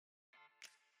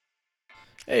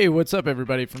Hey, what's up,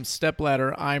 everybody? From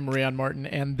Stepladder, I'm Rian Martin,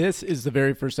 and this is the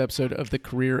very first episode of the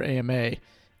Career AMA.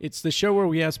 It's the show where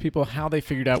we ask people how they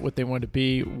figured out what they want to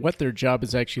be, what their job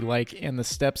is actually like, and the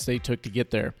steps they took to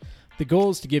get there. The goal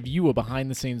is to give you a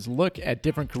behind the scenes look at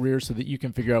different careers so that you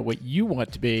can figure out what you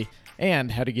want to be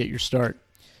and how to get your start.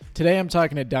 Today, I'm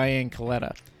talking to Diane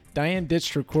Coletta. Diane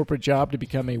ditched her corporate job to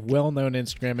become a well-known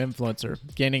Instagram influencer,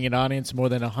 gaining an audience of more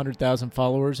than 100,000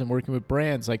 followers and working with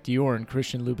brands like Dior and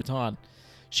Christian Louboutin.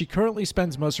 She currently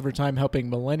spends most of her time helping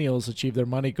millennials achieve their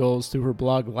money goals through her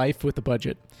blog Life with a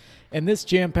Budget. In this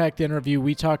jam-packed interview,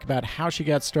 we talk about how she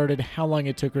got started, how long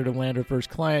it took her to land her first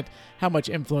client, how much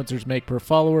influencers make per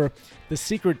follower, the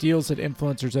secret deals that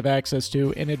influencers have access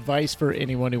to, and advice for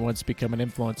anyone who wants to become an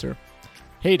influencer.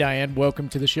 Hey Diane, welcome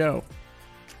to the show.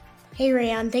 Hey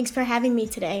Rayan, thanks for having me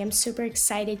today. I'm super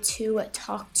excited to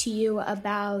talk to you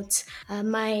about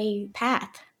my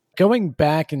path. Going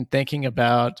back and thinking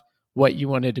about what you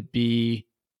wanted to be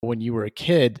when you were a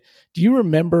kid, do you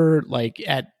remember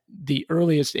at the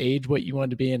earliest age what you wanted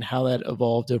to be and how that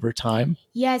evolved over time?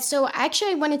 Yeah, so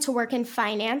actually I wanted to work in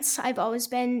finance. I've always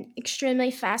been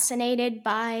extremely fascinated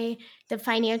by the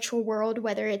financial world,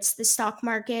 whether it's the stock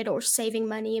market or saving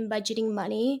money and budgeting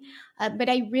money. But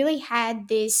I really had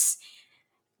this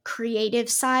creative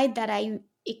side that I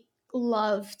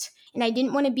loved, and I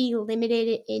didn't want to be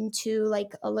limited into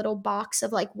like a little box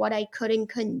of like what I could and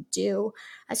couldn't do.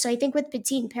 So I think with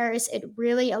Petite in Paris, it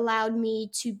really allowed me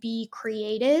to be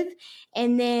creative.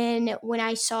 And then when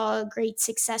I saw great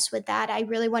success with that, I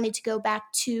really wanted to go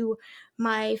back to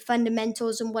my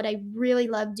fundamentals and what I really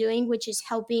love doing, which is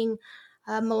helping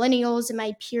millennials and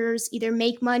my peers either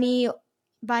make money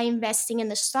by investing in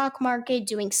the stock market,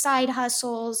 doing side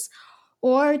hustles,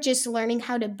 or just learning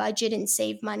how to budget and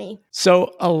save money.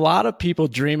 So, a lot of people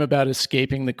dream about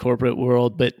escaping the corporate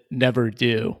world, but never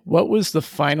do. What was the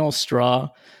final straw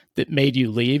that made you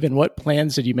leave, and what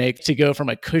plans did you make to go from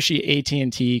a cushy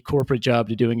AT&T corporate job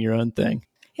to doing your own thing?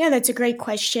 Yeah, that's a great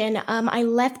question. I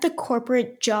left the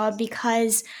corporate job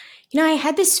because, I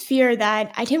had this fear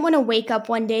that I didn't want to wake up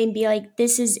one day and be like,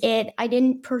 this is it. I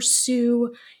didn't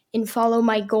pursue and follow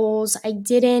my goals. I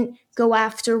didn't go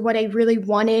after what I really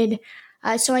wanted.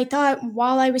 So I thought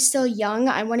while I was still young,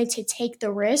 I wanted to take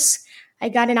the risk. I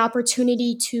got an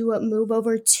opportunity to move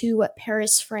over to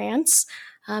Paris, France.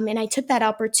 And I took that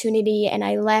opportunity and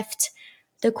I left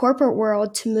the corporate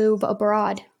world to move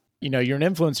abroad. You're an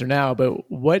influencer now,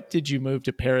 but what did you move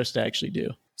to Paris to actually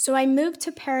do? So I moved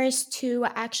to Paris to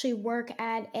actually work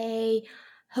at a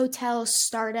hotel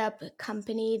startup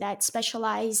company that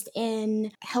specialized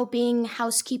in helping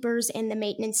housekeepers and the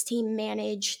maintenance team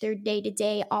manage their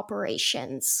day-to-day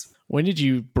operations. When did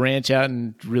you branch out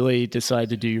and really decide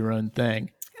to do your own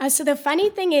thing? So the funny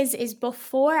thing is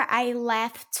before I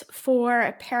left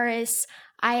for Paris,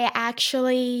 I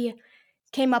actually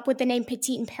came up with the name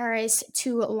Petite in Paris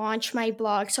to launch my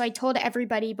blog. So I told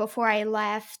everybody before I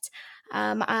left,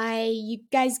 you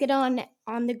guys get on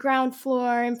the ground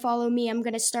floor and follow me. I'm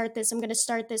gonna start this. I'm gonna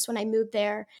start this when I move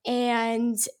there.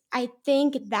 And I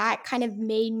think that kind of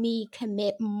made me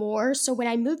commit more. So when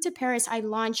I moved to Paris, I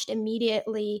launched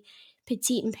immediately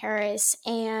Petite in Paris,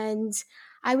 and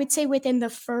I would say within the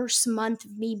first month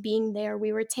of me being there,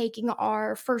 we were taking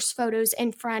our first photos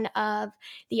in front of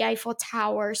the Eiffel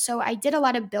Tower. So I did a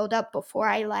lot of build up before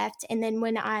I left. And then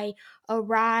when I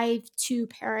arrived to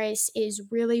Paris is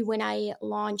really when I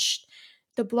launched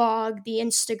the blog, the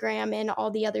Instagram, and all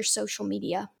the other social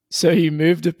media. So you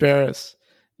moved to Paris.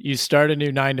 You start a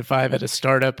new 9 to 5 at a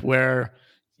startup where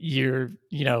you're,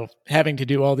 having to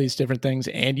do all these different things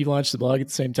and you launch the blog at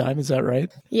the same time. Is that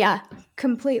right? Yeah,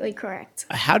 completely correct.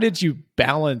 How did you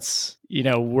balance,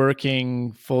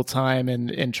 working full time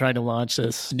and trying to launch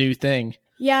this new thing?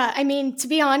 Yeah, I mean, to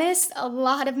be honest, a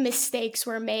lot of mistakes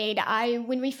were made.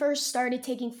 When we first started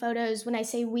taking photos, when I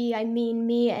say we, I mean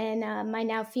me and my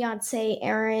now fiance,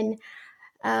 Aaron.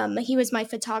 He was my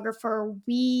photographer.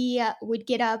 We would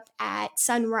get up at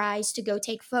sunrise to go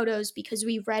take photos because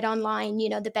we read online,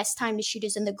 the best time to shoot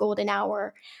is in the golden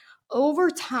hour.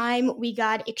 Over time, we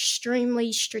got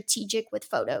extremely strategic with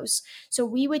photos. So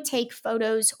we would take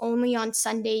photos only on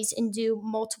Sundays and do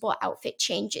multiple outfit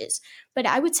changes. But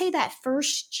I would say that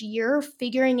first year,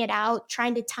 figuring it out,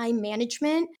 trying to time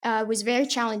management was very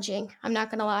challenging. I'm not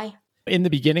going to lie. In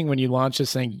the beginning, when you launched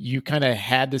this thing, you kind of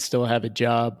had to still have a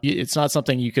job. It's not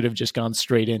something you could have just gone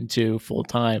straight into full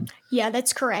time. Yeah,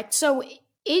 that's correct. So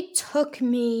it took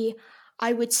me,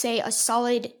 I would say, a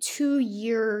solid 2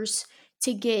 years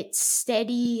to get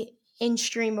steady in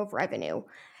stream of revenue.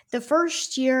 The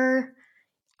first year,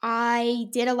 I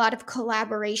did a lot of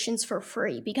collaborations for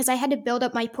free because I had to build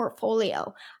up my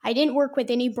portfolio. I didn't work with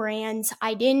any brands.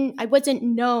 I wasn't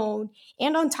known.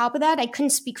 And on top of that, I couldn't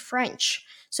speak French.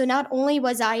 So not only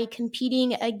was I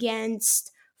competing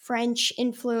against French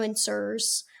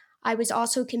influencers, I was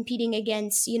also competing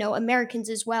against, Americans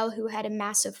as well who had a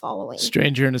massive following.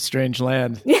 Stranger in a strange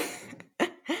land.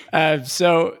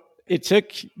 So it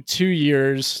took 2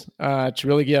 years to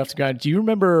really get off the ground. Do you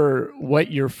remember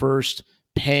what your first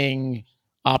paying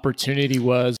opportunity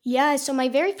was? Yeah, so my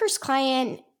very first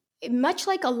client, much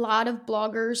like a lot of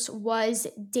bloggers, was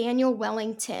Daniel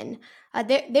Wellington.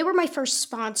 They were my first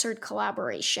sponsored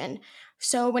collaboration.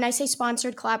 So when I say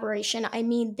sponsored collaboration, I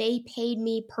mean they paid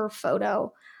me per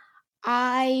photo.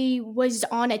 I was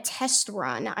on a test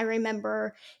run, I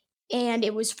remember, and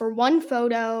it was for one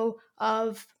photo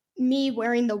of me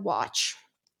wearing the watch.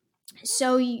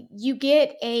 So you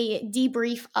get a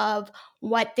debrief of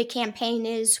what the campaign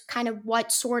is, kind of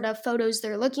what sort of photos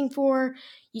they're looking for.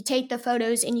 You take the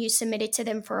photos and you submit it to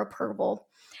them for approval.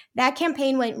 That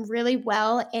campaign went really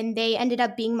well, and they ended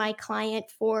up being my client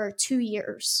for 2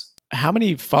 years. How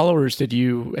many followers did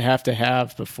you have to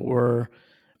have before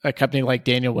a company like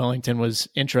Daniel Wellington was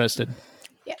interested?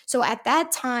 Yeah. So at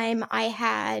that time,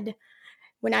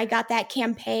 when I got that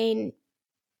campaign,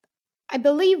 I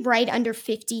believe right under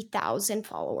 50,000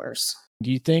 followers.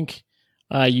 Do you think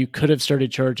you could have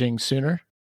started charging sooner?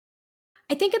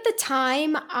 I think at the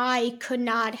time I could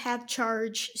not have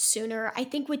charged sooner. I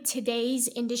think with today's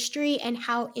industry and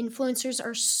how influencers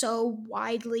are so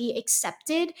widely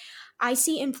accepted, I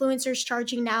see influencers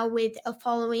charging now with a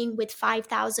following with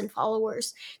 5,000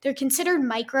 followers. They're considered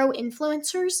micro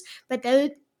influencers, but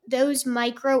those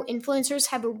micro influencers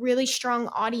have a really strong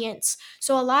audience.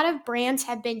 So a lot of brands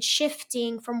have been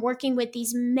shifting from working with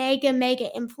these mega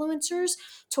influencers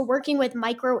to working with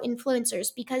micro influencers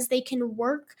because they can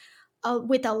work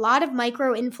with a lot of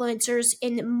micro influencers.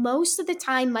 And most of the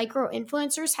time, micro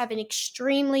influencers have an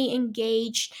extremely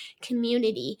engaged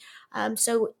community.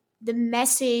 So the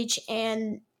message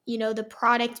and the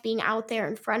product being out there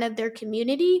in front of their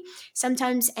community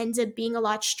sometimes ends up being a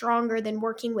lot stronger than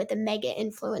working with a mega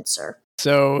influencer.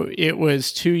 So it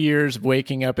was 2 years of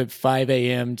waking up at 5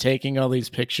 a.m., taking all these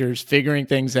pictures, figuring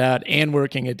things out, and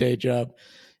working a day job.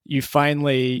 You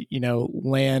finally,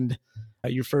 land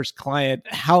your first client.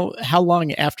 How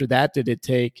long after that did it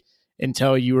take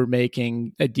until you were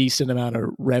making a decent amount of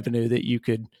revenue that you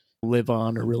could live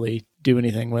on or really do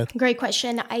anything with? Great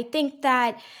question. I think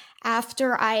that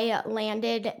after I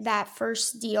landed that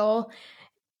first deals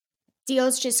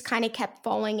just kind of kept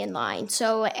falling in line.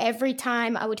 So every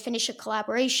time I would finish a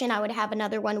collaboration, I would have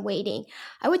another one waiting.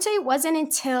 I would say it wasn't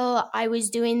until I was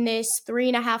doing this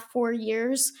 3.5, 4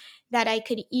 years that I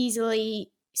could easily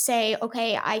say,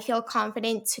 okay, I feel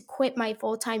confident to quit my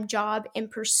full time job and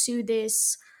pursue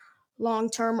this long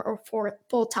term or for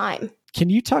full time. Can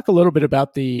you talk a little bit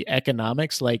about the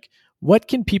economics? Like, what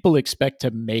can people expect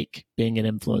to make being an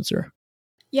influencer?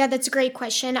 Yeah, that's a great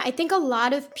question. I think a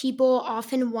lot of people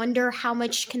often wonder how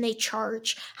much can they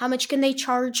charge? How much can they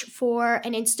charge for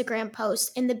an Instagram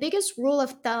post? And the biggest rule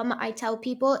of thumb I tell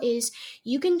people is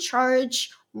you can charge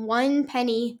 1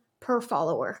 penny per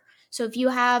follower. So if you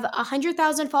have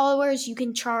 100,000 followers, you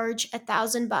can charge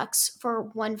 $1,000 for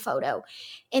one photo.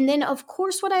 And then, of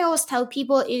course, what I always tell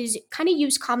people is kind of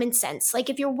use common sense. Like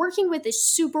if you're working with a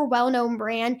super well-known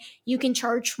brand, you can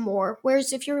charge more.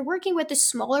 Whereas if you're working with a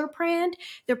smaller brand,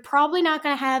 they're probably not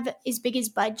going to have as big as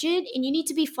budget, and you need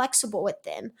to be flexible with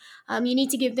them. You need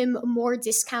to give them a more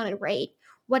discounted rate.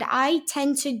 What I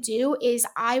tend to do is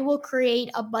I will create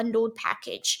a bundled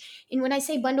package. And when I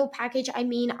say bundled package, I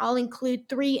mean I'll include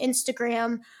 3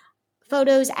 Instagram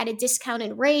photos at a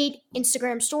discounted rate,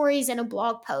 Instagram stories, and a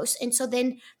blog post. And so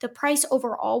then the price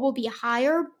overall will be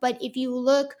higher. But if you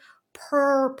look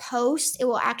per post, it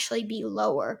will actually be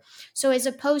lower. So as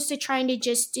opposed to trying to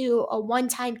just do a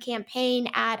one-time campaign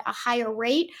at a higher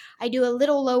rate, I do a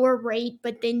little lower rate,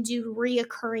 but then do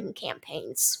reoccurring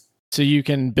campaigns. So you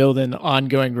can build an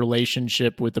ongoing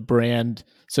relationship with the brand.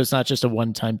 So it's not just a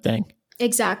one-time thing.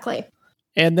 Exactly.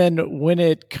 And then when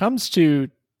it comes to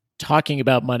talking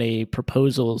about money,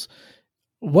 proposals,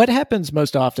 what happens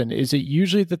most often? Is it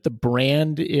usually that the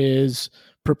brand is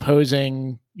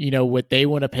proposing, what they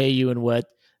want to pay you and what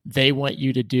they want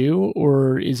you to do,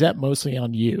 or is that mostly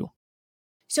on you?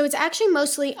 So it's actually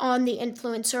mostly on the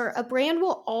influencer. A brand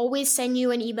will always send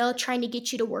you an email trying to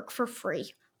get you to work for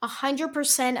free.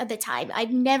 100% of the time. I've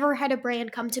never had a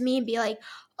brand come to me and be like,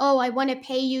 oh, I want to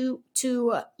pay you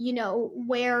to,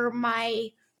 wear my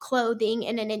clothing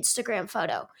in an Instagram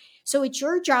photo. So it's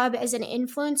your job as an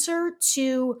influencer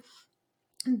to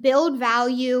build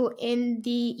value in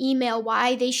the email,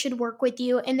 why they should work with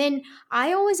you. And then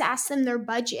I always ask them their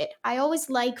budget. I always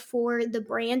like for the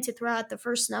brand to throw out the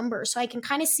first number so I can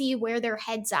kind of see where their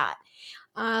head's at.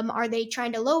 Are they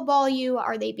trying to lowball you?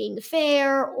 Are they being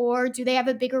fair? Or do they have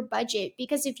a bigger budget?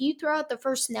 Because if you throw out the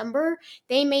first number,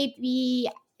 they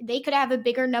could have a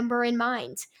bigger number in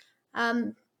mind.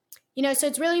 Um, so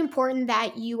it's really important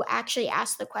that you actually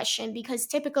ask the question, because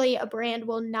typically a brand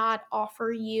will not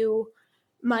offer you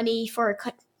money for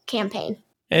a campaign.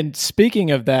 And speaking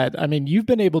of that, I mean, you've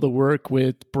been able to work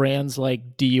with brands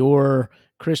like Dior,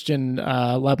 Christian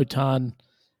Louboutin.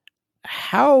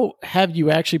 How have you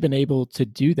actually been able to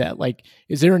do that? Like,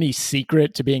 is there any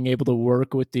secret to being able to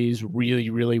work with these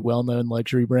really, really well-known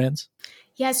luxury brands?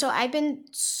 Yeah, so I've been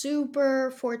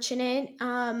super fortunate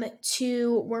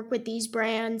to work with these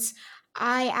brands.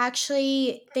 I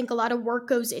actually think a lot of work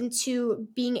goes into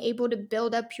being able to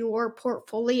build up your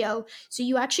portfolio. So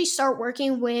you actually start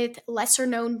working with lesser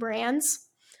known brands.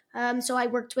 So I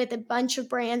worked with a bunch of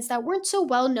brands that weren't so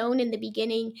well known in the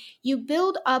beginning. You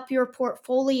build up your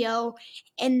portfolio,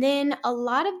 and then a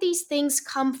lot of these things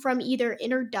come from either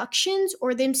introductions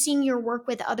or them seeing your work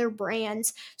with other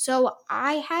brands. So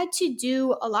I had to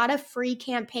do a lot of free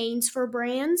campaigns for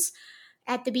brands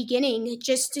at the beginning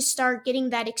just to start getting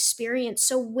that experience.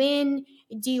 So when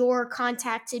Dior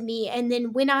contacted me, and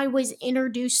then when I was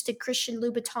introduced to Christian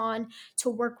Louboutin to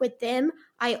work with them,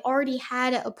 I already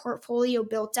had a portfolio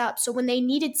built up. So when they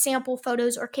needed sample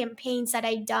photos or campaigns that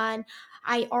I'd done,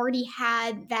 I already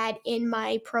had that in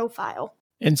my profile.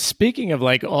 And speaking of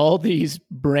like all these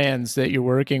brands that you're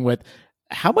working with,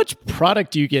 how much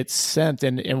product do you get sent,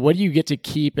 and what do you get to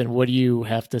keep and what do you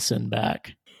have to send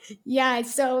back? Yeah,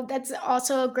 so that's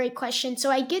also a great question. So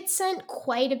I get sent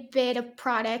quite a bit of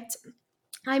product.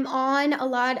 I'm on a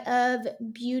lot of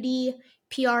beauty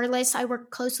PR lists. I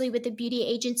work closely with a beauty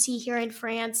agency here in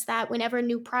France that whenever a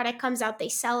new product comes out, they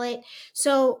sell it.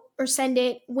 So, or send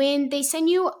it. When they send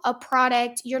you a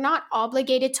product, you're not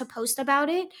obligated to post about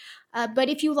it. But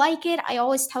if you like it, I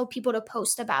always tell people to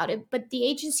post about it. But the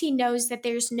agency knows that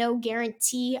there's no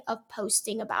guarantee of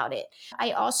posting about it.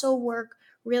 I also work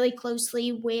really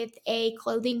closely with a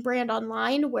clothing brand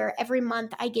online where every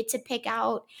month I get to pick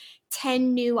out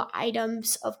 10 new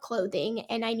items of clothing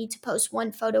and I need to post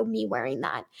one photo of me wearing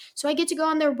that. So I get to go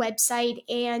on their website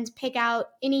and pick out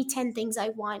any 10 things I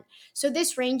want. So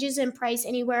this ranges in price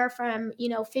anywhere from,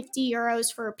 50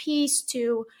 euros for a piece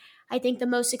to, I think the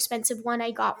most expensive one I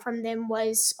got from them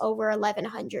was over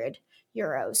 1100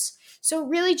 euros. So it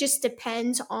really just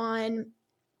depends on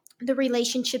the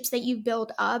relationships that you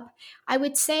build up. I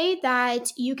would say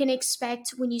that you can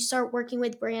expect when you start working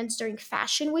with brands during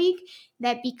Fashion Week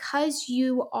that because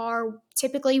you are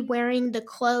typically wearing the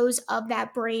clothes of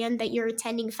that brand that you're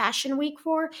attending Fashion Week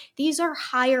for, these are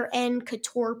higher end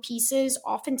couture pieces,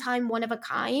 oftentimes one of a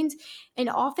kind, and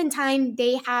oftentimes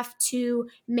they have to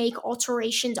make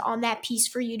alterations on that piece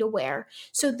for you to wear.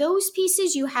 So those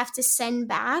pieces you have to send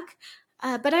back,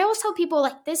 but I always tell people,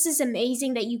 like, this is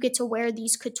amazing that you get to wear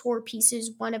these couture pieces,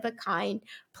 one of a kind.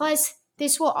 Plus,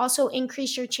 this will also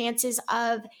increase your chances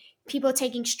of people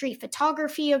taking street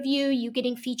photography of you, you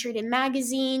getting featured in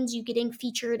magazines, you getting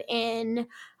featured in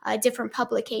different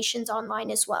publications online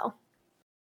as well.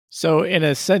 So, in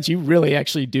a sense, you really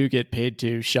actually do get paid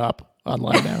to shop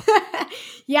online now.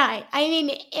 Yeah, I mean,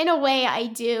 in a way, I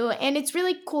do. And it's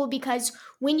really cool because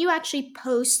when you actually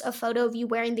post a photo of you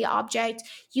wearing the object,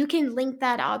 you can link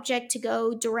that object to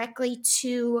go directly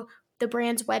to the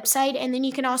brand's website. And then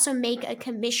you can also make a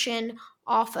commission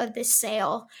off of the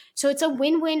sale. So it's a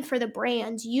win win for the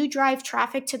brand. You drive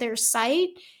traffic to their site.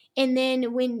 And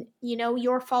then when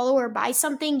your follower buys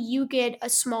something, you get a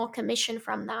small commission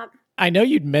from that. I know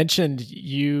you'd mentioned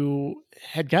you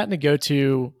had gotten to go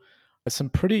to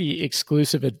some pretty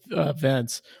exclusive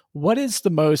events. What is the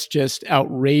most just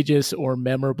outrageous or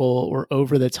memorable or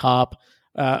over the top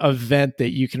event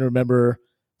that you can remember?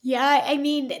 Yeah, I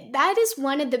mean, that is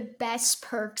one of the best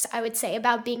perks I would say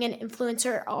about being an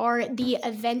influencer are the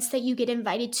events that you get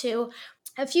invited to.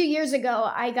 A few years ago,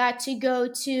 I got to go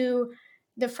to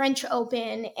the French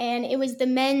Open and it was the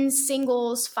men's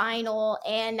singles final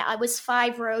and I was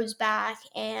 5 rows back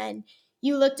and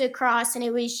you looked across and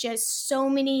it was just so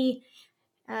many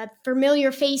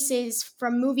familiar faces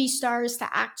from movie stars to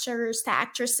actors to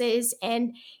actresses.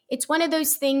 And it's one of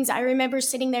those things I remember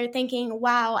sitting there thinking,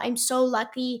 wow, I'm so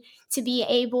lucky to be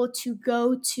able to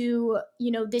go to,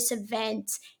 this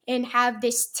event and have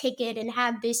this ticket and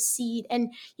have this seat.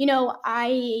 And,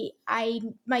 my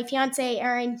fiance,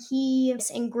 Aaron, he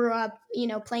and grew up,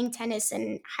 playing tennis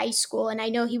in high school. And I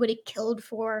know he would have killed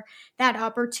for that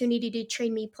opportunity to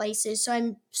train me places. So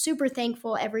I'm super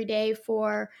thankful every day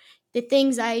for the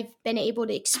things I've been able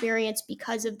to experience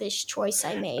because of this choice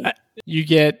I made. You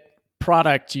get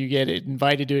product, you get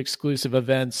invited to exclusive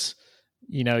events,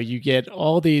 you get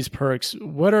all these perks.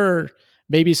 What are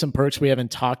maybe some perks we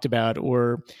haven't talked about,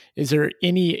 or is there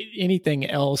anything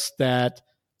else that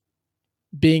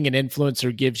being an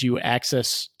influencer gives you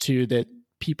access to that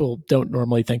people don't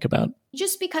normally think about?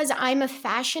 Just because I'm a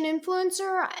fashion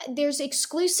influencer, there's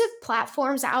exclusive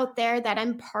platforms out there that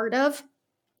I'm part of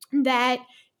that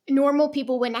normal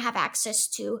people wouldn't have access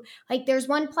to. Like there's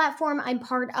one platform I'm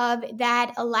part of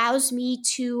that allows me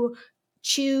to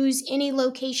choose any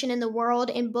location in the world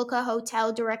and book a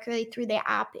hotel directly through the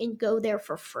app and go there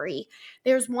for free.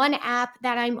 There's one app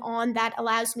that I'm on that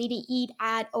allows me to eat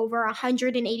at over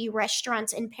 180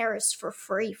 restaurants in Paris for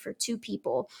free for two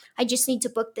people. I just need to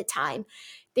book the time.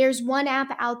 There's one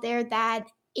app out there that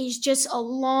is just a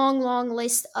long, long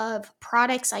list of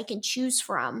products I can choose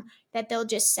from that they'll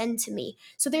just send to me.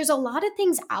 So there's a lot of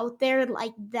things out there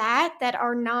like that that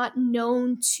are not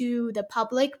known to the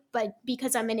public, but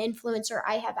because I'm an influencer,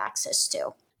 I have access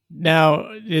to.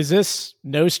 Now, is this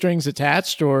no strings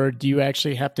attached, or do you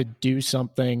actually have to do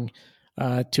something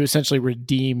to essentially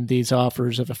redeem these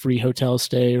offers of a free hotel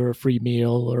stay or a free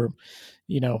meal or,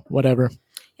 whatever?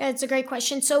 Yeah, it's a great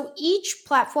question. So each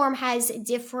platform has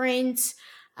different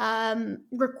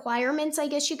requirements, I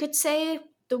guess you could say.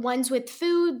 The ones with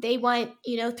food, they want,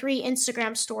 3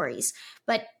 Instagram stories.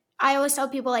 But I always tell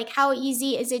people, like, how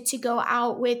easy is it to go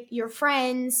out with your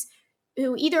friends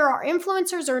who either are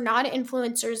influencers or not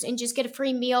influencers and just get a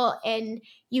free meal, and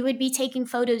you would be taking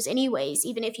photos anyways,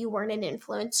 even if you weren't an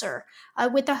influencer.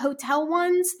 With the hotel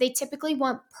ones, they typically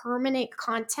want permanent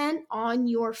content on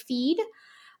your feed.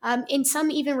 And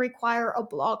some even require a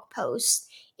blog post.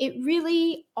 It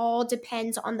really all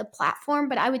depends on the platform,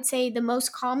 but I would say the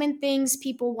most common things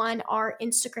people want are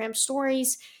Instagram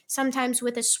stories, sometimes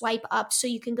with a swipe up so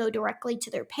you can go directly to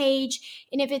their page.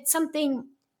 And if it's something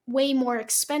way more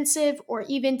expensive, or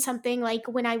even something like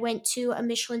when I went to a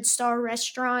Michelin star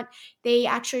restaurant, they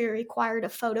actually required a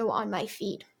photo on my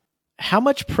feed. How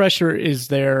much pressure is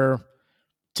there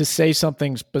to say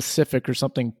something specific or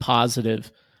something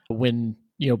positive when,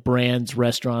 brands,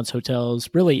 restaurants, hotels,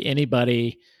 really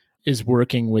anybody is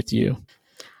working with you?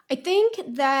 I think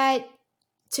that,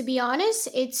 to be honest,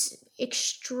 it's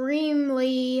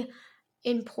extremely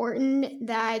important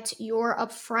that you're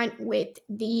upfront with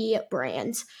the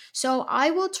brands. So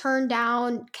I will turn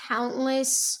down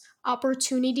countless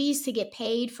opportunities to get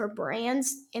paid for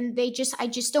brands, and I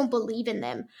just don't believe in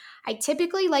them. I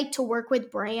typically like to work with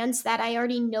brands that I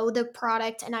already know the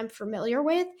product and I'm familiar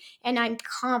with, and I'm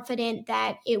confident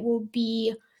that it will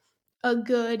be a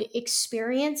good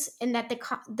experience and that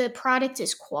the product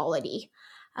is quality.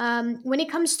 When it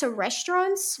comes to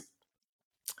restaurants,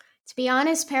 to be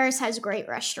honest, Paris has great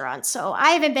restaurants, so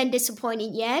I haven't been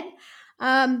disappointed yet.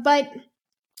 But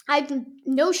I'm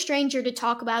no stranger to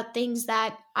talk about things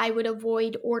that I would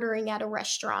avoid ordering at a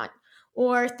restaurant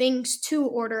or things to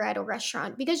order at a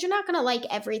restaurant, because you're not going to like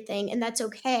everything, and that's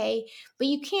okay. But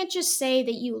you can't just say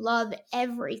that you love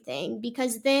everything,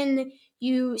 because then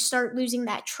you start losing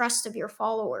that trust of your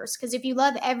followers. Because if you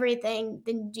love everything,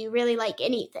 then do you really like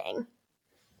anything?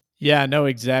 Yeah, no,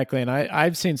 exactly. And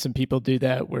I've seen some people do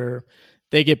that where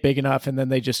they get big enough and then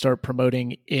they just start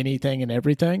promoting anything and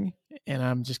everything. And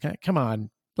I'm just kind of, come on.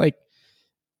 Like,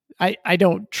 I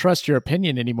don't trust your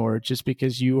opinion anymore just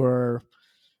because you are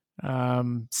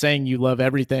saying you love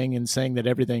everything and saying that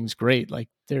everything's great. Like,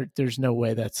 there's no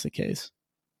way that's the case.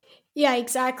 Yeah,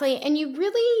 exactly. And you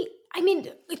really, I mean,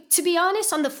 to be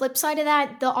honest, on the flip side of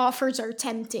that, the offers are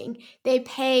tempting. They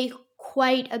pay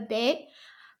quite a bit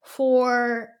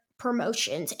for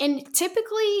promotions. And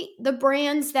typically, the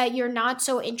brands that you're not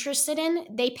so interested in,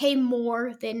 they pay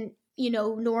more than,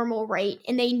 normal rate.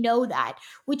 And they know that,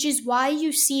 which is why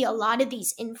you see a lot of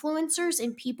these influencers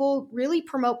and people really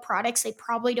promote products they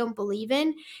probably don't believe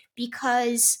in,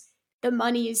 because the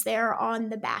money is there on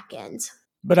the back end.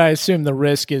 But I assume the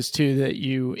risk is too that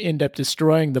you end up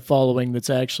destroying the following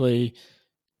that's actually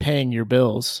paying your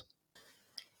bills.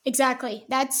 Exactly.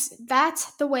 That's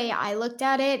the way I looked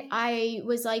at it. I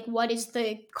was like, what is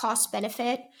the cost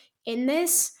benefit in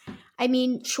this? I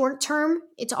mean, short term,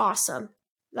 it's awesome.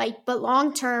 like, but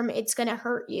long term it's going to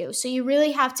hurt you. So you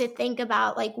really have to think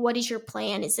about, like, what is your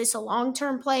plan? Is this a long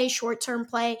term play, short term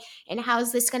play, and how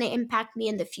is this going to impact me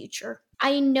in the future?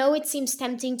 I know it seems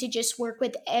tempting to just work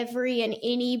with every and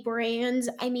any brands.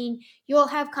 I mean, you'll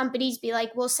have companies be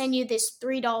like, we'll send you this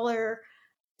 $3,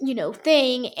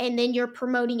 thing, and then you're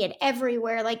promoting it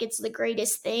everywhere like it's the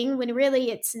greatest thing, when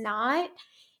really it's not.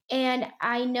 And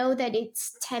I know that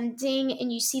it's tempting,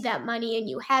 and you see that money and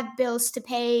you have bills to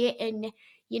pay, and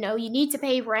you need to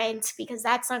pay rent because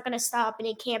that's not going to stop, and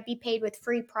it can't be paid with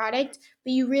free product.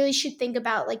 But you really should think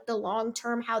about, like, the long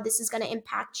term, how this is going to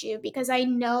impact you, because I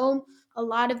know a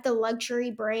lot of the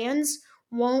luxury brands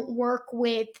won't work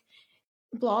with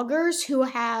bloggers who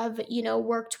have,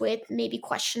 worked with maybe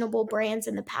questionable brands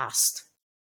in the past.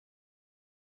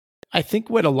 I think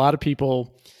what a lot of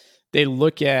people, they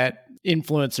look at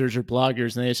influencers or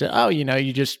bloggers and they say, oh,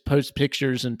 you just post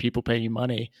pictures and people pay you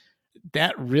money.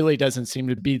 That really doesn't seem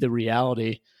to be the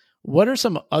reality. What are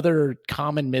some other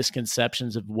common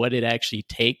misconceptions of what it actually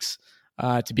takes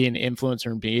to be an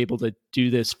influencer and be able to do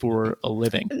this for a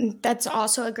living? That's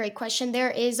also a great question.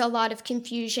 There is a lot of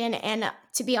confusion. And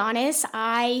to be honest,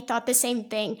 I thought the same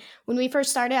thing. When we first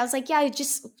started, I was like, yeah,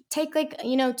 just take, like,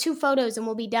 2 photos and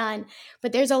we'll be done.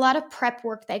 But there's a lot of prep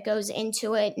work that goes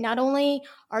into it. Not only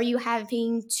are you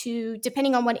having to,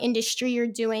 depending on what industry you're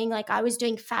doing, like I was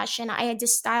doing fashion, I had to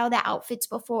style the outfits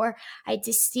before, I had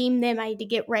to steam them, I had to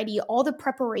get ready, all the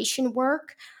preparation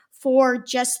work for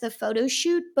just the photo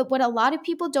shoot. But what a lot of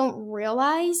people don't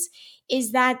realize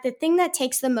is that the thing that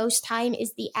takes the most time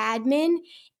is the admin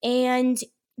and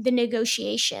the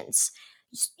negotiations.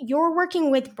 You're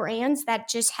working with brands that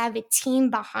just have a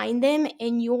team behind them,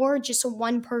 and you're just a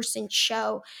one person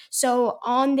show. So,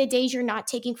 on the days you're not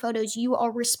taking photos, you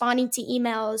are responding to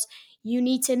emails. You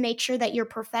need to make sure that you're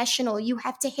professional. You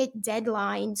have to hit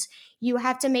deadlines. You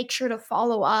have to make sure to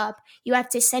follow up. You have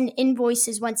to send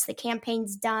invoices once the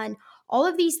campaign's done. All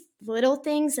of these little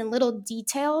things and little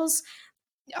details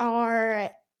are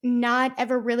not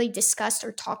ever really discussed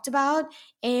or talked about.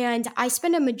 And I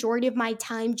spend a majority of my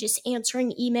time just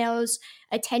answering emails,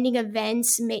 attending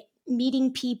events,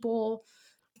 meeting people.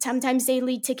 Sometimes they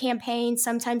lead to campaigns,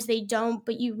 sometimes they don't,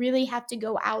 but you really have to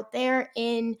go out there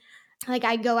in, like,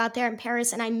 I go out there in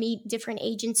Paris and I meet different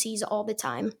agencies all the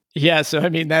time. Yeah, so I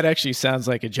mean that actually sounds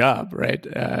like a job, right?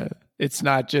 It's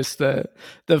not just the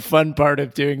fun part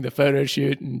of doing the photo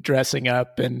shoot and dressing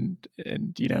up and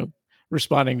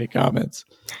responding to comments.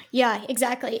 Yeah,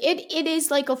 exactly. It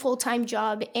is like a full-time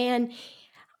job. And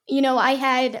I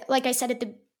had, like I said at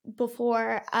the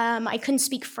before, I couldn't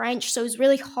speak French, so it was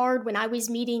really hard when I was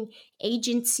meeting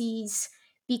agencies,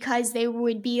 because they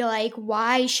would be like,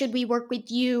 "Why should we work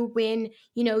with you when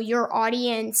your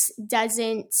audience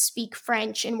doesn't speak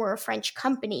French and we're a French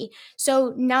company?"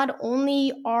 So not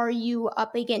only are you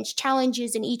up against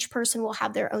challenges, and each person will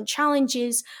have their own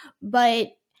challenges, but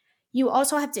you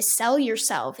also have to sell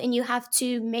yourself, and you have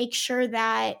to make sure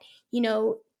that you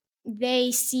know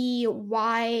they see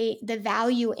why the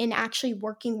value in actually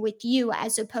working with you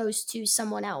as opposed to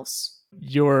someone else.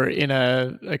 You're in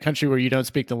a country where you don't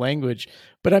speak the language.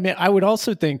 But I mean, I would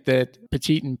also think that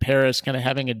Petite in Paris kind of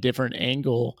having a different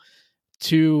angle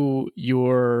to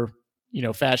your,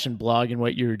 fashion blog and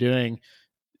what you're doing,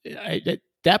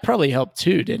 that probably helped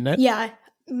too, didn't it? Yeah.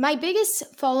 My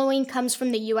biggest following comes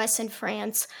from the US and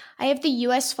France. I have the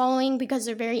US following because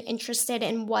they're very interested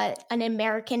in what an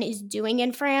American is doing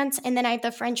in France. And then I have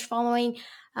the French following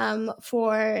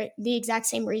for the exact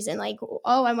same reason. Like,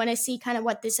 oh, I want to see kind of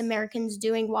what this American's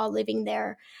doing while living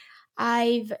there.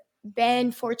 I've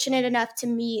been fortunate enough to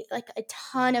meet like a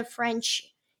ton of French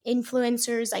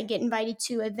influencers. I get invited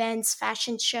to events,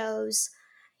 fashion shows,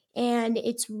 and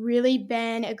it's really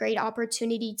been a great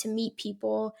opportunity to meet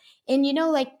people. And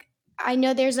like, I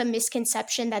know there's a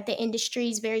misconception that the industry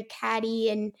is very catty,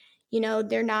 and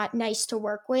they're not nice to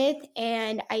work with,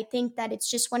 and I think that it's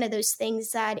just one of those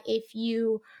things that if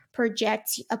you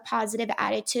project a positive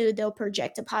attitude, they'll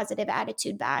project a positive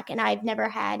attitude back, and I've never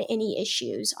had any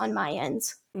issues on my end.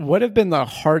 What have been the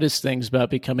hardest things about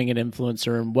becoming an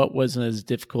influencer, and what wasn't as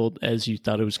difficult as you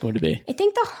thought it was going to be? I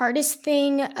think the hardest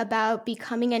thing about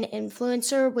becoming an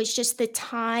influencer was just the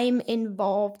time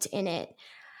involved in it.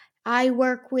 I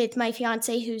work with my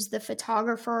fiance, who's the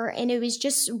photographer, and it was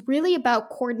just really about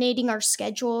coordinating our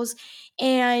schedules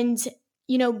and,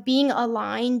 being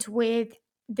aligned with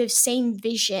the same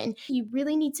vision. You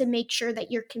really need to make sure that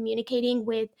you're communicating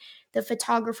with the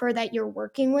photographer that you're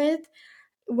working with,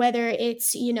 whether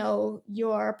it's,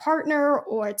 your partner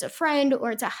or it's a friend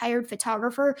or it's a hired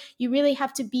photographer, you really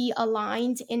have to be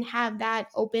aligned and have that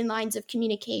open lines of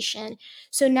communication.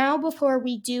 So now before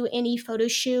we do any photo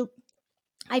shoot,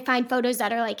 I find photos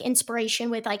that are like inspiration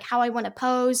with like how I want to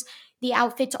pose. The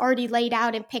outfit's already laid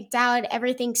out and picked out,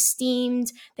 everything's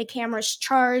steamed, the camera's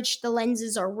charged, the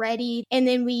lenses are ready, and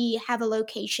then we have a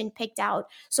location picked out.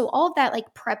 So all of that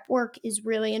like prep work is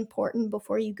really important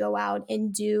before you go out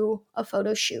and do a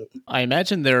photo shoot. I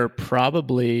imagine there are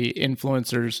probably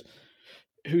influencers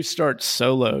who start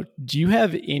solo. Do you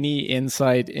have any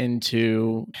insight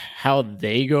into how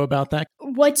they go about that?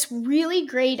 What's really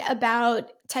great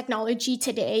about technology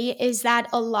today is that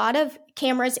a lot of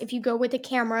cameras, if you go with a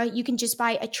camera, you can just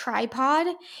buy a tripod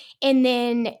and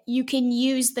then you can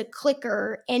use the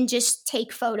clicker and just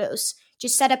take photos.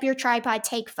 Just set up your tripod,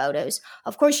 take photos.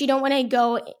 Of course, you don't want to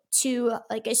go to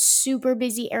like a super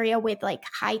busy area with like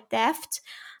high theft,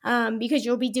 because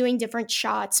you'll be doing different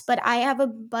shots. But I have a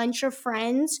bunch of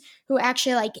friends who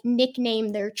actually like nickname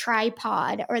their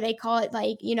tripod, or they call it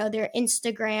like, their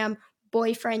Instagram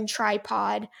boyfriend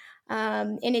tripod.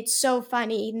 And it's so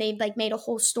funny. And they've like made a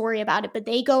whole story about it. But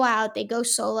they go out, they go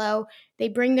solo, they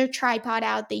bring their tripod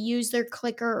out, they use their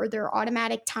clicker or their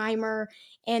automatic timer,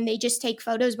 and they just take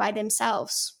photos by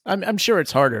themselves. I'm sure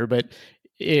it's harder, but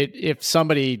if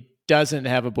somebody doesn't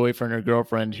have a boyfriend or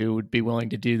girlfriend who would be willing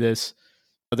to do this,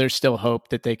 there's still hope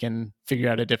that they can figure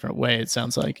out a different way, it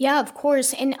sounds like. Yeah, of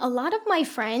course. And a lot of my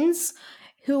friends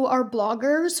who are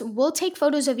bloggers will take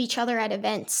photos of each other at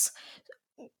events.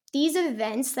 These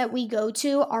events that we go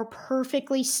to are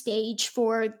perfectly staged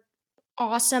for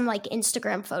awesome like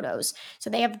Instagram photos. So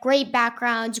they have great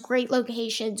backgrounds, great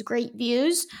locations, great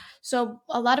views. So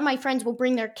a lot of my friends will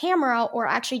bring their camera or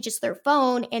actually just their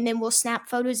phone, and then we'll snap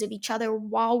photos of each other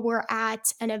while we're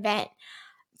at an event.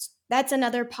 That's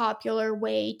another popular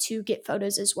way to get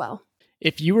photos as well.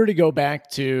 If you were to go back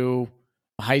to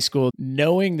high school,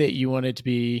 knowing that you wanted to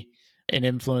be an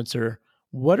influencer,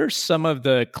 what are some of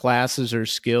the classes or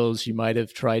skills you might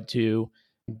have tried to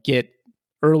get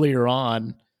earlier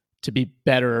on to be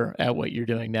better at what you're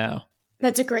doing now?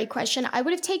 That's a great question. I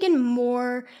would have taken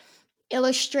more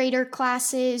Illustrator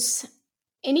classes,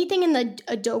 anything in the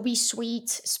Adobe suite,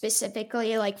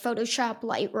 specifically like Photoshop,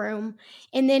 Lightroom.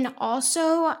 And then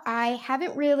also, I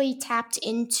haven't really tapped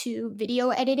into video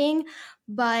editing,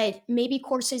 but maybe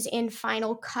courses in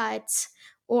Final Cut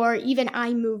or even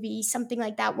iMovie, something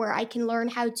like that, where I can learn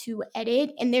how to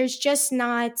edit. And there's just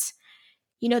not,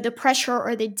 the pressure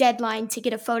or the deadline to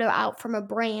get a photo out from a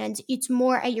brand. It's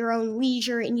more at your own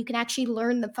leisure, and you can actually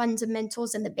learn the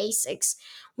fundamentals and the basics.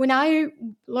 When I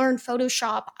learned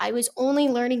Photoshop, I was only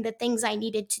learning the things I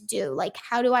needed to do. Like,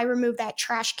 how do I remove that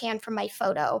trash can from my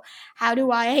photo? How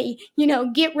do I,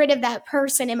 get rid of that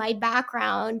person in my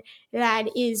background that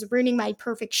is ruining my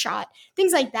perfect shot?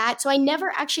 Things like that. So I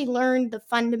never actually learned the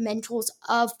fundamentals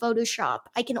of Photoshop.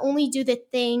 I can only do the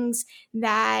things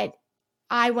that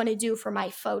I want to do for my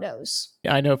photos.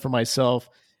 I know for myself,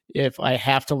 if I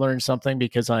have to learn something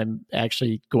because I'm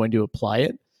actually going to apply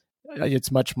it,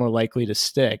 it's much more likely to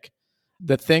stick.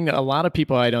 The thing a lot of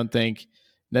people I don't think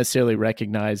necessarily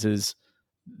recognize is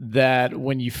that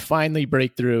when you finally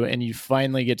break through and you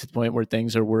finally get to the point where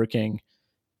things are working,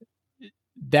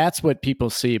 that's what people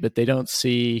see, but they don't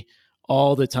see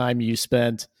all the time you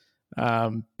spent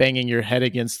banging your head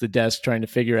against the desk trying to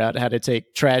figure out how to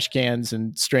take trash cans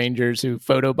and strangers who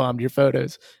photobombed your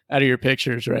photos out of your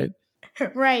pictures, right?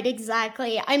 Right,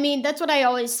 exactly. I mean, that's what I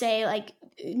always say. Like,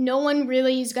 no one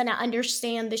really is going to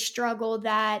understand the struggle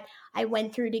that I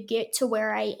went through to get to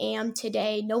where I am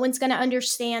today. No one's going to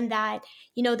understand that,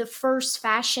 the first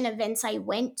fashion events I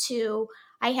went to,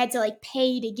 I had to like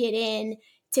pay to get in,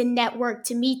 to network,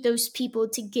 to meet those people,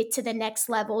 to get to the next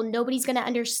level. Nobody's going to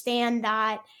understand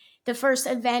that the first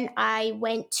event I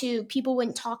went to, people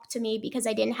wouldn't talk to me because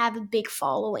I didn't have a big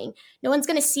following. No one's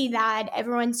going to see that.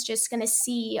 Everyone's just going to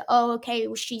see, oh, okay,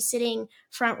 well, she's sitting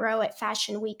front row at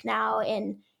Fashion Week now,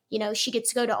 and she gets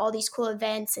to go to all these cool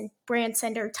events, and brands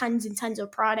send her tons and tons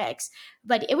of products.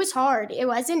 But it was hard. It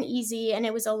wasn't easy, and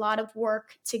it was a lot of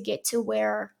work to get to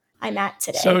where I'm at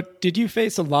today. So did you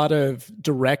face a lot of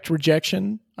direct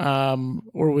rejection,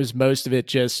 or was most of it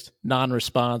just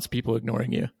non-response, people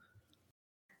ignoring you?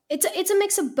 It's a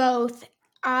mix of both.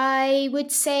 I would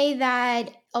say that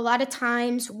a lot of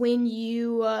times when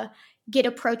you get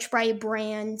approached by a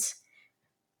brand,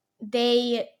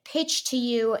 they pitch to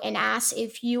you and ask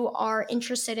if you are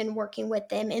interested in working with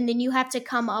them, and then you have to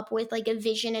come up with like a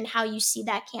vision and how you see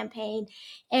that campaign.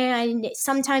 And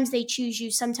sometimes they choose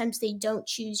you, sometimes they don't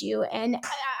choose you. And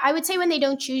I would say when they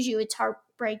don't choose you, it's heartbreaking,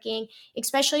 heartbreaking,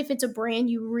 especially if it's a brand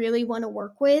you really want to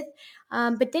work with.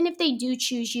 But then if they do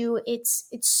choose you, it's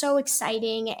so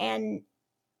exciting, and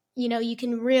you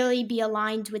can really be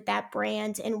aligned with that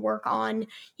brand and work on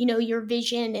your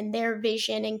vision and their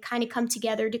vision, and kind of come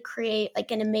together to create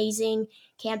like an amazing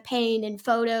campaign and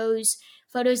photos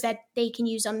that they can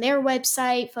use on their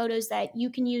website, photos that you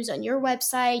can use on your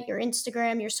website, your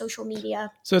Instagram, your social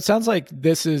media. So it sounds like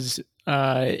this is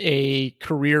a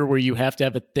career where you have to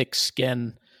have a thick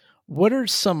skin. What are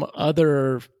some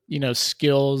other,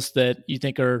 skills that you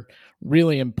think are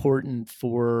really important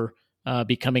for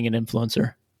becoming an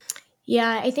influencer?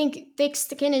 Yeah, I think thick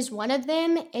skin is one of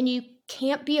them, and you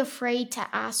can't be afraid to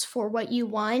ask for what you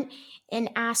want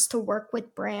and ask to work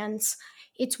with brands.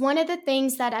 It's one of the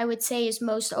things that I would say is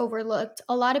most overlooked.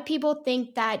 A lot of people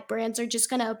think that brands are just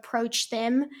going to approach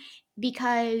them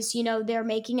because, they're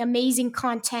making amazing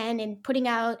content and putting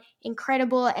out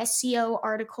incredible SEO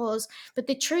articles, but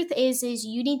the truth is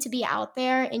you need to be out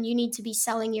there and you need to be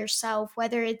selling yourself,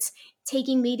 whether it's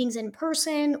taking meetings in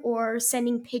person or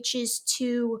sending pitches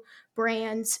to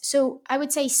brands. So I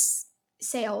would say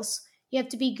sales. You have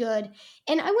to be good.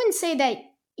 And I wouldn't say that,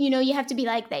 you have to be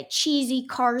like that cheesy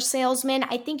car salesman.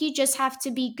 I think you just have to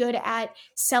be good at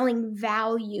selling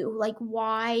value, like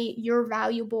why you're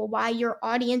valuable, why your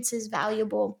audience is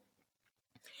valuable.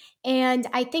 And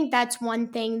I think that's one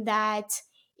thing that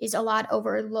is a lot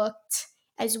overlooked,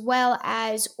 as well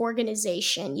as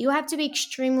organization. You have to be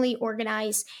extremely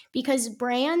organized because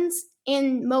brands,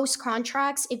 in most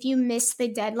contracts, if you miss the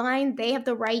deadline, they have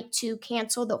the right to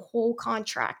cancel the whole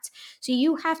contract. So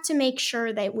you have to make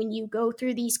sure that when you go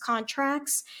through these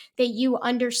contracts, that you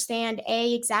understand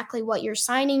A, exactly what you're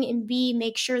signing, and B,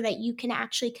 make sure that you can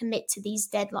actually commit to these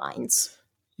deadlines.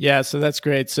 Yeah, so that's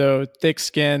great. So thick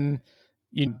skin,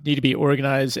 you need to be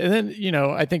organized. And then,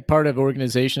 I think part of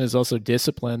organization is also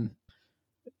discipline.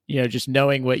 Just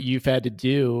knowing what you've had to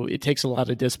do, it takes a lot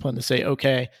of discipline to say,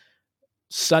 okay,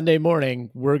 Sunday morning,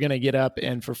 we're going to get up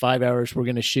and for 5 hours, we're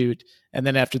going to shoot. And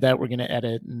then after that, we're going to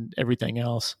edit and everything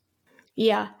else.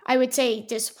 Yeah, I would say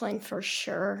discipline for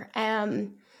sure.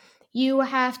 You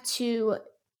have to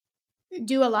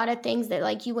do a lot of things that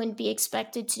like you wouldn't be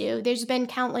expected to do. There's been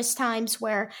countless times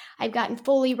where I've gotten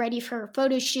fully ready for a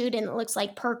photo shoot and it looks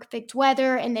like perfect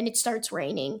weather and then it starts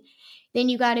raining. Then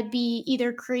you got to be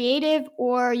either creative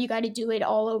or you got to do it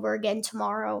all over again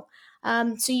tomorrow.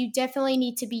 So you definitely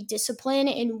need to be disciplined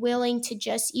and willing to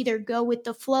just either go with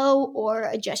the flow or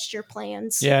adjust your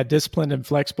plans. Yeah, disciplined and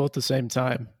flexible at the same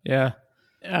time. Yeah.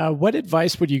 What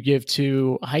advice would you give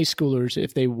to high schoolers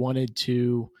if they wanted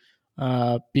to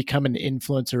become an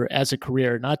influencer as a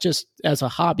career, not just as a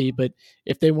hobby, but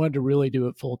if they wanted to really do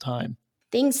it full time?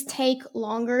 Things take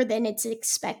longer than it's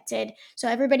expected. So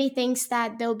everybody thinks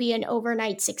that there'll be an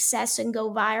overnight success and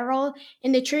go viral.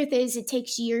 And the truth is, it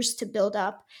takes years to build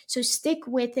up. So stick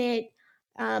with it.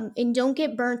 And don't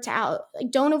get burnt out. Like,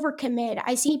 don't overcommit.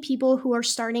 I see people who are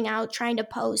starting out trying to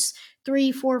post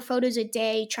 3, 4 photos a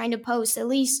day, trying to post at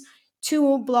least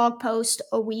 2 blog posts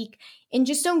a week, and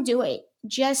just don't do it.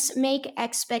 Just make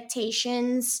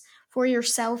expectations for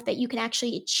yourself that you can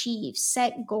actually achieve.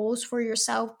 Set goals for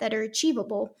yourself that are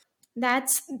achievable.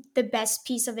 That's the best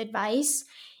piece of advice.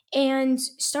 And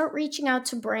start reaching out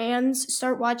to brands,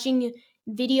 start watching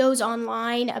videos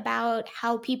online about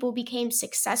how people became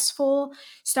successful,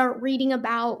 start reading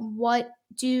about what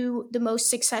do the most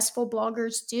successful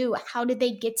bloggers do? How did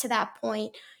they get to that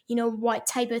point? What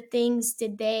type of things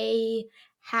did they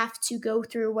have to go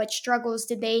through? What struggles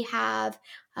did they have?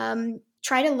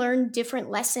 Try to learn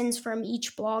different lessons from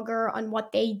each blogger on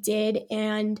what they did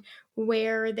and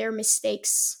where their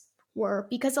mistakes were,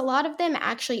 because a lot of them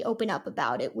actually open up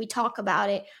about it. We talk about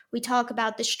it. We talk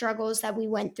about the struggles that we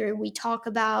went through. We talk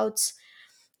about,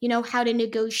 how to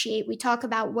negotiate. We talk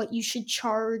about what you should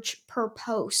charge per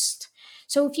post.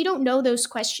 So if you don't know those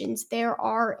questions, there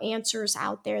are answers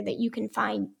out there that you can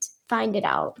find it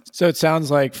out. So it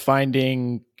sounds like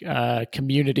finding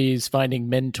communities, finding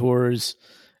mentors,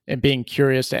 and being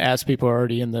curious to ask people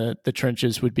already in the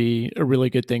trenches would be a really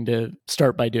good thing to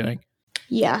start by doing.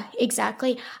 Yeah,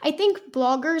 exactly. I think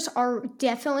bloggers are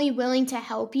definitely willing to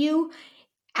help you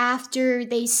after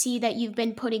they see that you've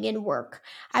been putting in work.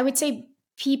 I would say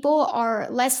people are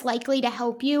less likely to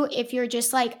help you if you're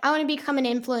just like, I want to become an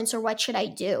influencer. What should I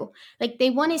do? Like,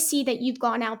 they want to see that you've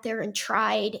gone out there and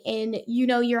tried and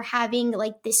you're having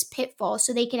like this pitfall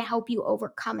so they can help you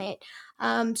overcome it.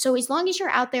 So as long as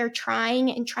you're out there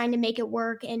trying and trying to make it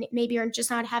work and maybe you're just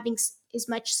not having as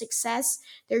much success,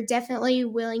 they're definitely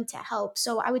willing to help.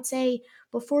 So I would say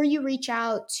before you reach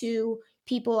out to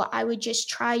people, I would just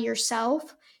try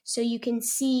yourself. so you can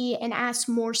see and ask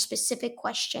more specific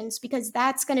questions, because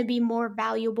that's going to be more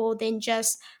valuable than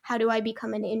just how do I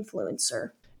become an influencer.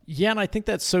 Yeah, and I think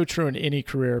that's so true in any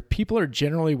career. People are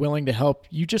generally willing to help.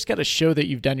 You just got to show that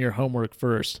you've done your homework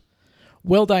first.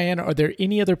 Well, Diane, are there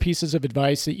any other pieces of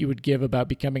advice that you would give about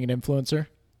becoming an influencer?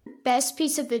 Best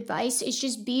piece of advice is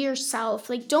just be yourself.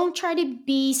 Like, don't try to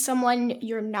be someone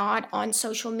you're not on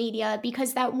social media,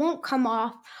 because that won't come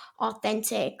off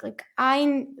authentic. Like,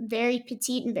 I'm very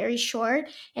petite and very short,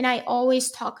 and I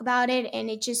always talk about it, and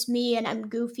it's just me, and I'm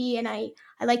goofy, and I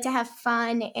like to have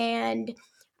fun, and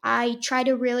I try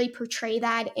to really portray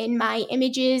that in my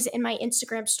images and my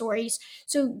Instagram stories.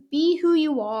 So be who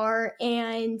you are.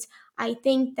 And I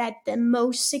think that the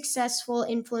most successful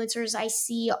influencers I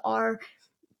see are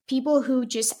people who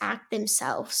just act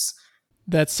themselves.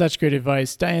 That's such great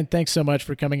advice. Diane, thanks so much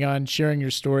for coming on, sharing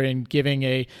your story, and giving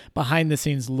a behind the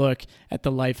scenes look at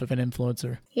the life of an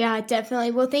influencer. Yeah, definitely.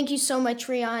 Well, thank you so much,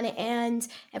 Rian, and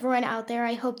everyone out there.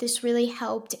 I hope this really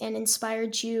helped and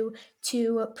inspired you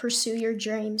to pursue your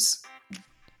dreams.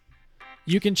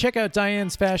 You can check out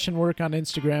Diane's fashion work on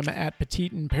Instagram at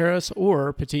Petite in Paris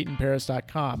or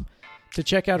petiteinparis.com. To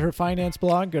check out her finance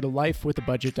blog, go to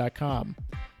lifewithabudget.com.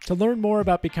 To learn more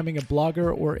about becoming a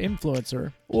blogger or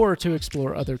influencer, or to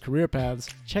explore other career paths,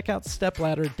 check out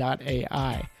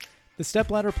stepladder.ai. The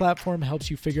Stepladder platform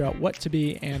helps you figure out what to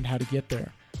be and how to get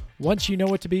there. Once you know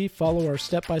what to be, follow our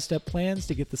step-by-step plans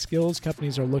to get the skills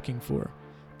companies are looking for.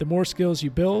 The more skills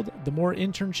you build, the more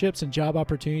internships and job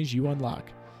opportunities you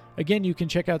unlock. Again, you can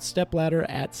check out Stepladder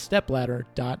at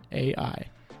stepladder.ai.